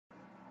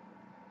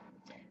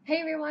Hey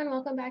everyone,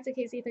 welcome back to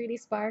KC3D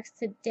Sparks.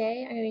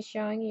 Today I'm going to be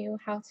showing you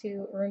how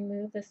to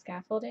remove the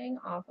scaffolding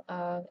off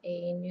of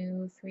a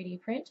new 3D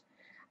print.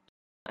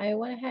 I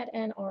went ahead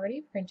and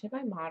already printed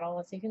my model.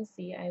 As you can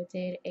see, I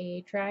did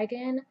a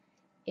dragon.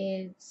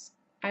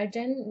 I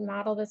didn't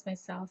model this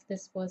myself.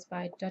 This was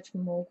by Dutch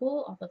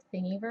Mogul off of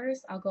Thingiverse.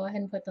 I'll go ahead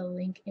and put the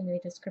link in the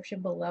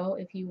description below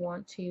if you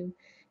want to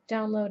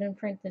download and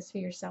print this for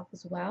yourself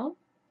as well.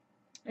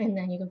 And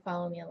then you can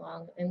follow me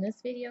along in this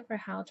video for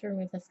how to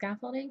remove the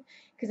scaffolding,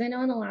 because I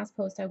know in the last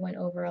post I went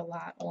over a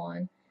lot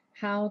on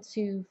how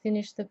to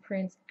finish the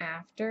prints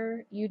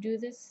after you do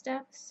this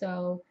step.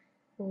 So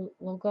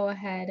we'll go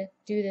ahead,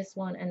 do this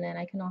one, and then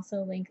I can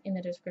also link in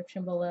the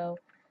description below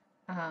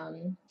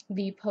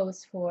the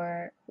post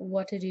for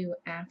what to do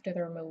after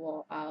the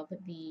removal of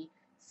the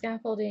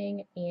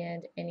scaffolding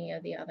and any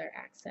of the other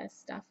access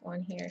stuff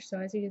on here. So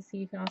as you can see,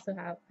 you can also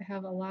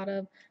have a lot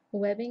of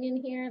webbing in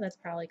here. That's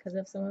probably because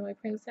of some of my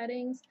print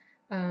settings.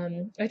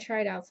 I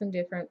tried out some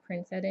different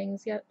print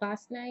settings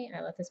last night.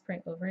 I let this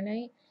print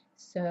overnight,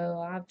 so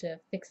I'll have to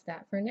fix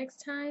that for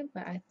next time,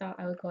 but I thought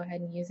I would go ahead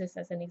and use this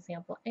as an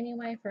example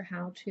anyway for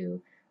how to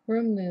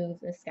remove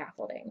the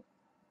scaffolding.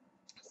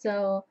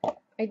 So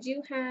I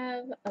do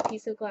have a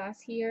piece of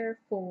glass here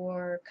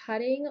for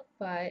cutting,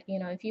 but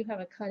if you have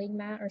a cutting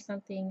mat or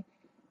something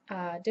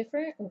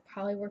different, it will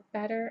probably work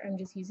better. I'm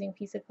just using a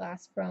piece of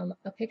glass from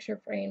a picture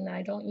frame that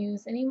I don't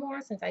use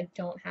anymore since I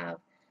don't have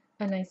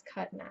a nice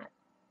cut mat.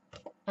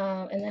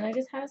 And then I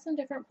just have some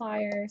different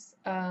pliers.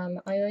 I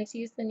like to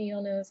use the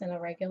needle nose and the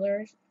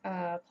regular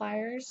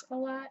pliers a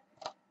lot.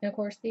 And of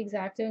course the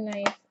X-Acto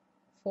knife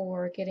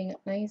for getting it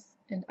nice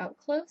and up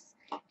close.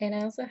 And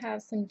I also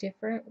have some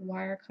different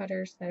wire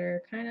cutters that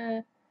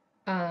are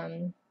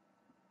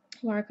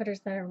wire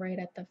cutters that are right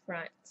at the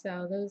front.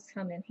 So those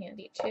come in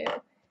handy too.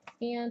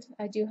 And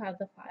I do have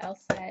the file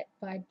set,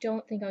 but I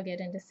don't think I'll get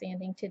into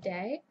sanding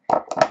today.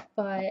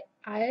 But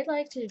I'd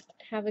like to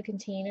have a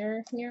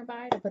container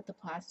nearby to put the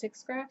plastic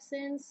scraps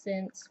in,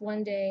 since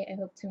one day I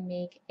hope to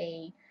make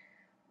a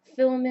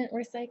filament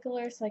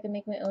recycler so I can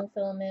make my own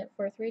filament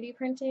for 3D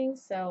printing.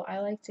 So I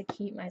like to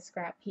keep my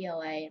scrap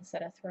PLA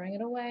instead of throwing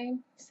it away.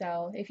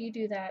 So if you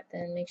do that,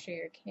 then make sure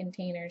your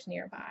container's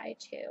nearby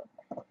too.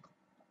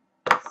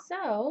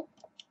 So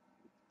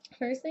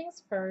first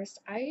things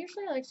first, I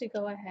usually like to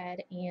go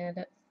ahead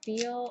and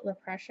feel the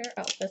pressure.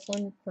 Oh, this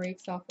one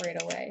breaks off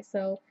right away.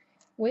 So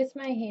with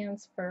my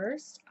hands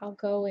first, I'll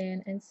go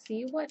in and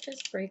see what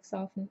just breaks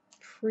off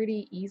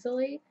pretty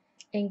easily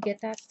and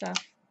get that stuff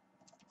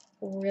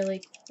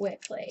really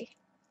quickly.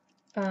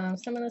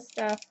 Some of the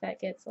stuff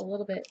that gets a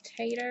little bit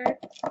tighter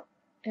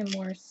and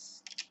more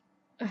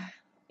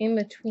in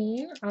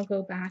between, I'll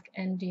go back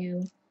and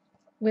do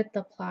with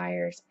the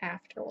pliers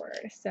afterward.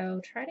 So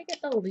try to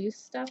get the loose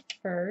stuff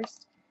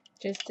first,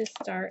 just to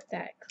start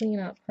that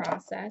cleanup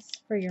process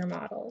for your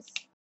models.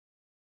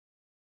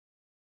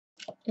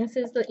 This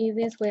is the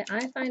easiest way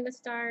I find to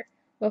start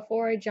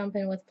before I jump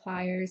in with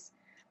pliers.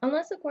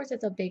 Unless of course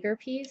it's a bigger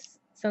piece,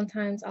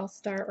 sometimes I'll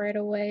start right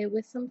away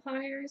with some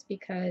pliers,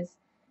 because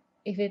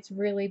if it's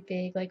really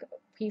big, like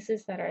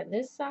pieces that are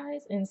this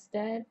size,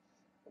 instead,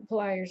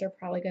 pliers are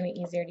probably going to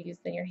be easier to use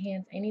than your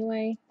hands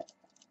anyway,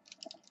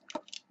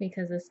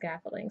 because the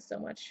scaffolding is so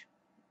much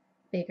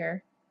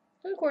bigger.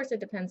 And of course,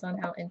 it depends on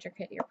how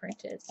intricate your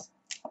print is,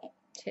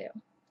 too.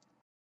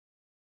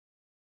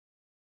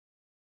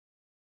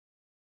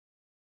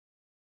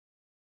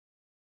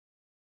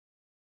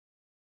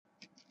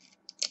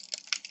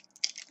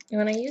 And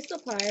when I use the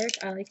pliers,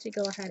 I like to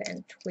go ahead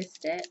and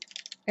twist it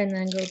and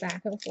then go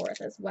back and forth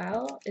as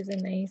well. Is a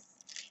nice,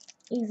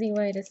 easy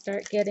way to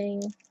start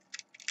getting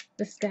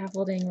the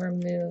scaffolding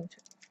removed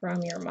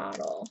from your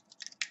model.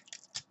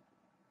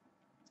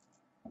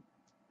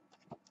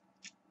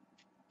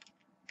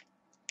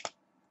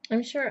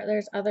 I'm sure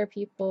there's other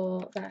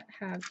people that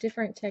have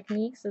different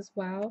techniques as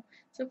well.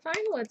 So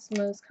find what's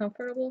most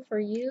comfortable for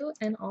you,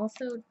 and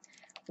also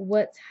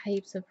what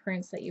types of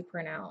prints that you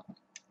print out.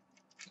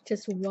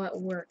 Just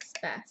what works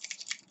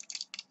best.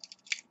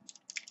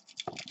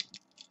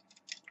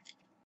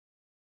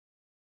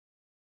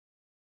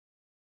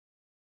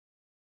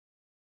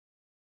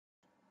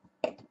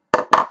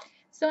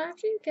 So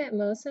after you get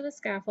most of the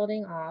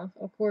scaffolding off,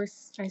 of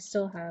course I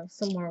still have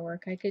some more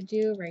work I could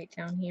do right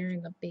down here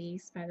in the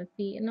base by the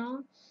feet and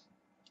all.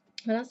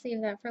 But I'll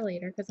save that for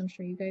later, because I'm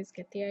sure you guys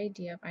get the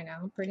idea by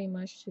now. Pretty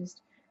much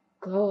just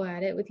go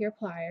at it with your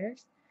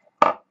pliers.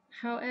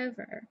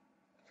 However,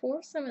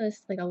 for some of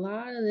this, like a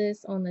lot of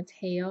this on the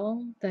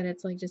tail, that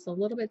it's like just a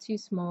little bit too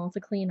small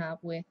to clean up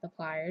with the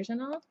pliers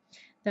and all,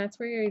 that's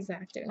where your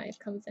X-Acto knife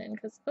comes in.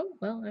 Because, oh,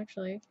 well,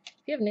 actually, if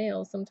you have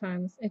nails,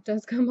 sometimes it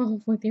does come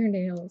off with your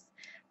nails.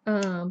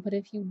 But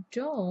if you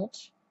don't,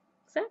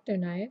 X-Acto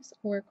knives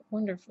work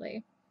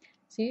wonderfully.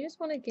 So you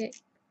just want to get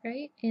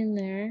right in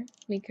there.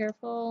 Be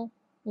careful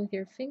with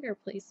your finger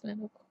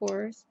placement, of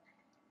course,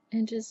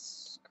 and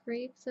just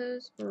scrape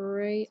those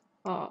right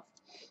off.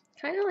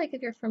 Kind of like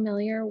if you're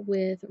familiar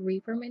with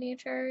Reaper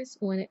miniatures,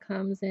 when it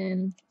comes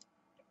in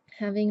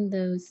having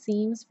those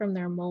seams from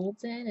their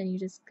molds in, and you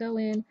just go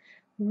in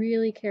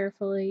really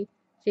carefully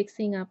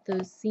fixing up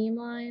those seam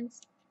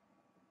lines.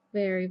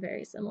 Very,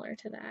 very similar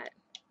to that.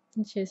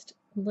 It's just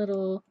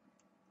little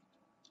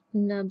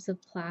nubs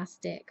of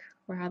plastic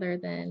rather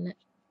than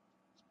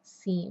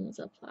seams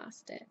of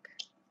plastic.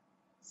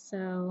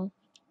 So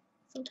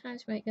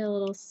sometimes you might get a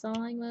little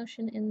sawing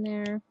motion in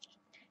there.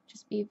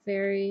 Just be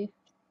very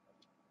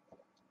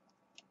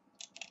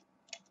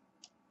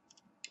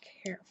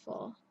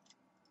careful.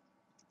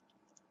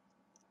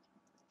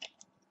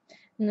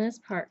 And this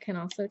part can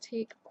also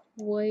take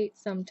quite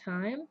some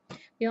time.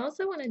 You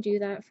also want to do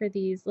that for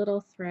these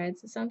little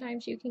threads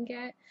sometimes you can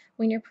get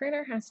when your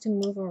printer has to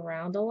move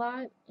around a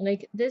lot.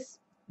 Like this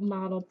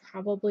model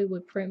probably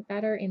would print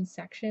better in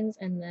sections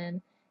and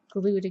then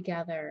glue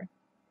together.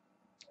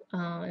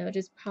 It would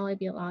just probably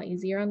be a lot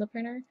easier on the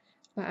printer,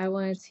 but I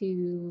wanted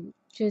to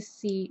just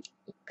see,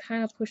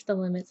 kind of push the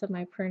limits of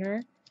my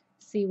printer,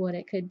 see what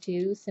it could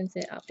do since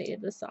it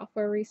updated the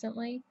software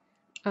recently.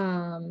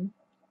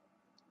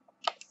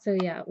 So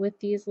yeah, with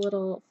these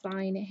little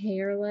fine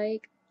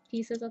hair-like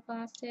pieces of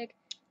plastic,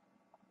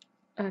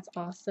 that's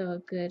also a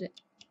good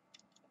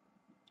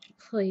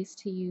place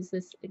to use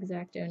this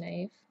X-Acto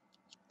knife.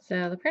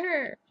 So the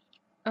printer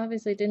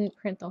obviously didn't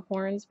print the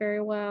horns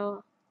very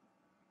well.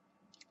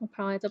 I'll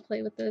probably have to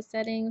play with those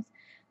settings,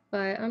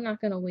 but I'm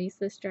not going to waste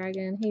this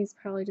dragon. He's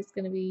probably just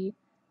going to be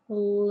a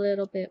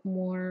little bit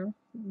more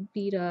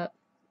beat up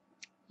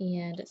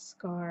and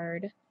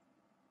scarred,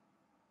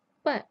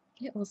 but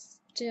it will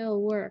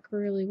still work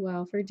really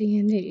well for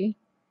D&D.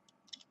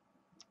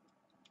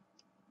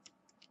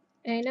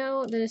 I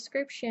know the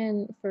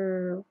description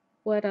for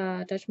what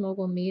Dutch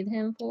Mogul made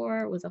him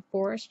for was a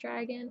forest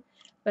dragon,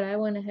 but I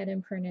went ahead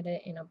and printed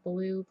it in a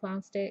blue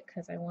plastic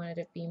because I wanted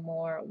it to be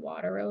more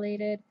water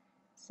related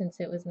since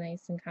it was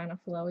nice and kind of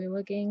flowy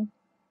looking.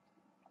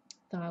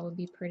 Thought it would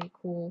be pretty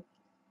cool.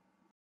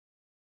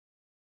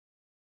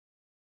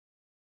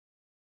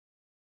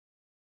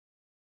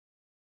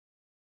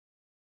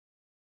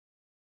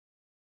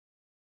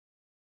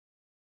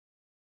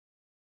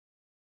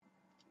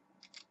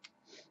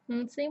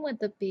 And same with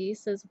the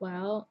base as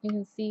well. You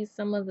can see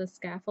some of the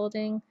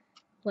scaffolding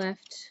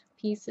left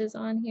pieces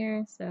on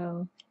here,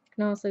 so you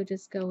can also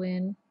just go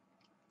in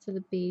to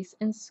the base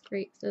and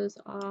scrape those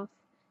off.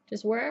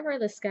 Just wherever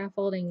the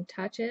scaffolding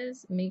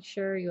touches, make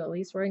sure you at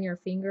least run your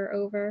finger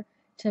over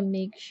to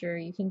make sure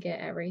you can get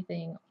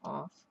everything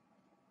off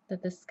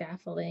that the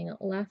scaffolding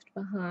left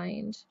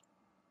behind.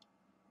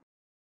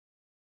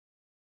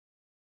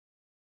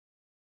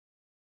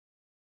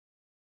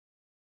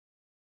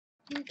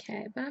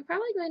 Okay, but I'm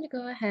probably going to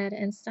go ahead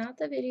and stop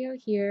the video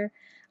here.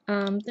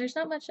 There's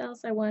not much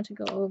else I want to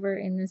go over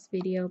in this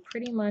video.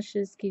 Pretty much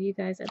just give you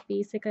guys a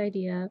basic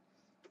idea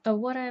of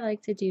what I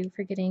like to do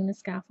for getting the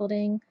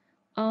scaffolding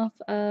off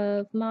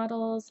of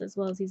models, as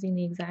well as using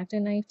the X-Acto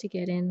knife to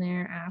get in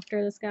there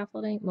after the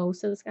scaffolding,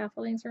 most of the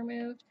scaffolding's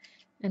removed,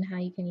 and how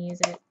you can use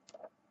it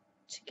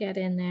to get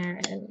in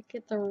there and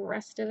get the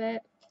rest of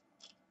it.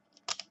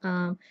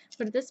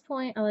 But at this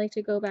point, I like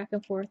to go back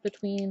and forth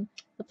between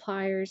the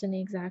pliers and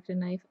the X-Acto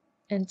knife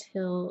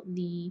until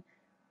the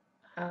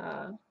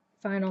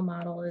final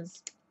model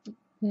is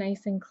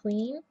nice and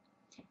clean.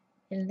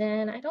 And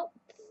then I don't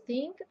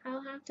think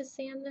I'll have to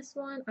sand this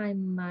one. I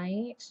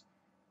might,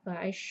 but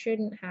I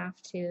shouldn't have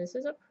to. This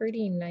is a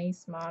pretty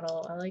nice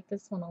model. I like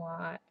this one a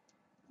lot.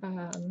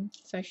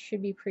 So I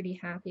should be pretty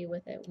happy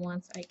with it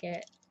once I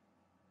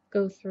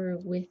go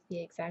through with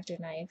the X-Acto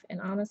knife.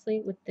 And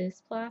honestly, with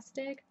this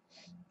plastic,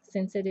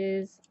 since it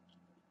is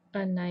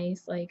a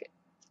nice like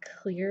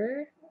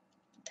clear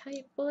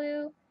type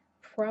blue,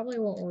 probably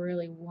won't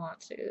really want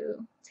to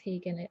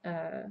take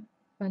a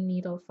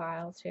needle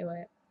file to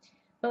it.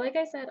 But like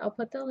I said, I'll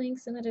put the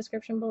links in the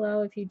description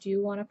below if you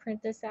do want to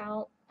print this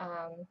out.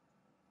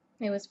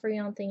 It was free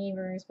on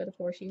Thingiverse, but of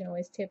course you can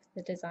always tip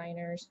the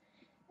designers.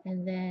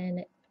 And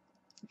then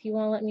if you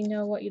want to let me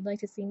know what you'd like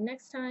to see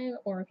next time,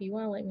 or if you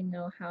want to let me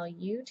know how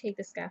you take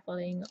the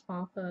scaffolding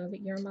off of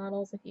your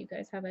models, if you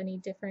guys have any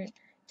different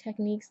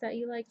techniques that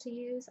you like to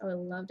use, I would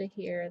love to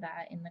hear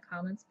that in the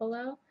comments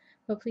below.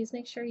 But please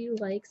make sure you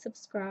like,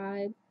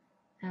 subscribe,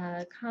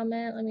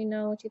 comment, let me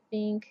know what you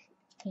think,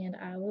 and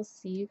I will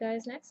see you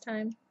guys next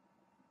time.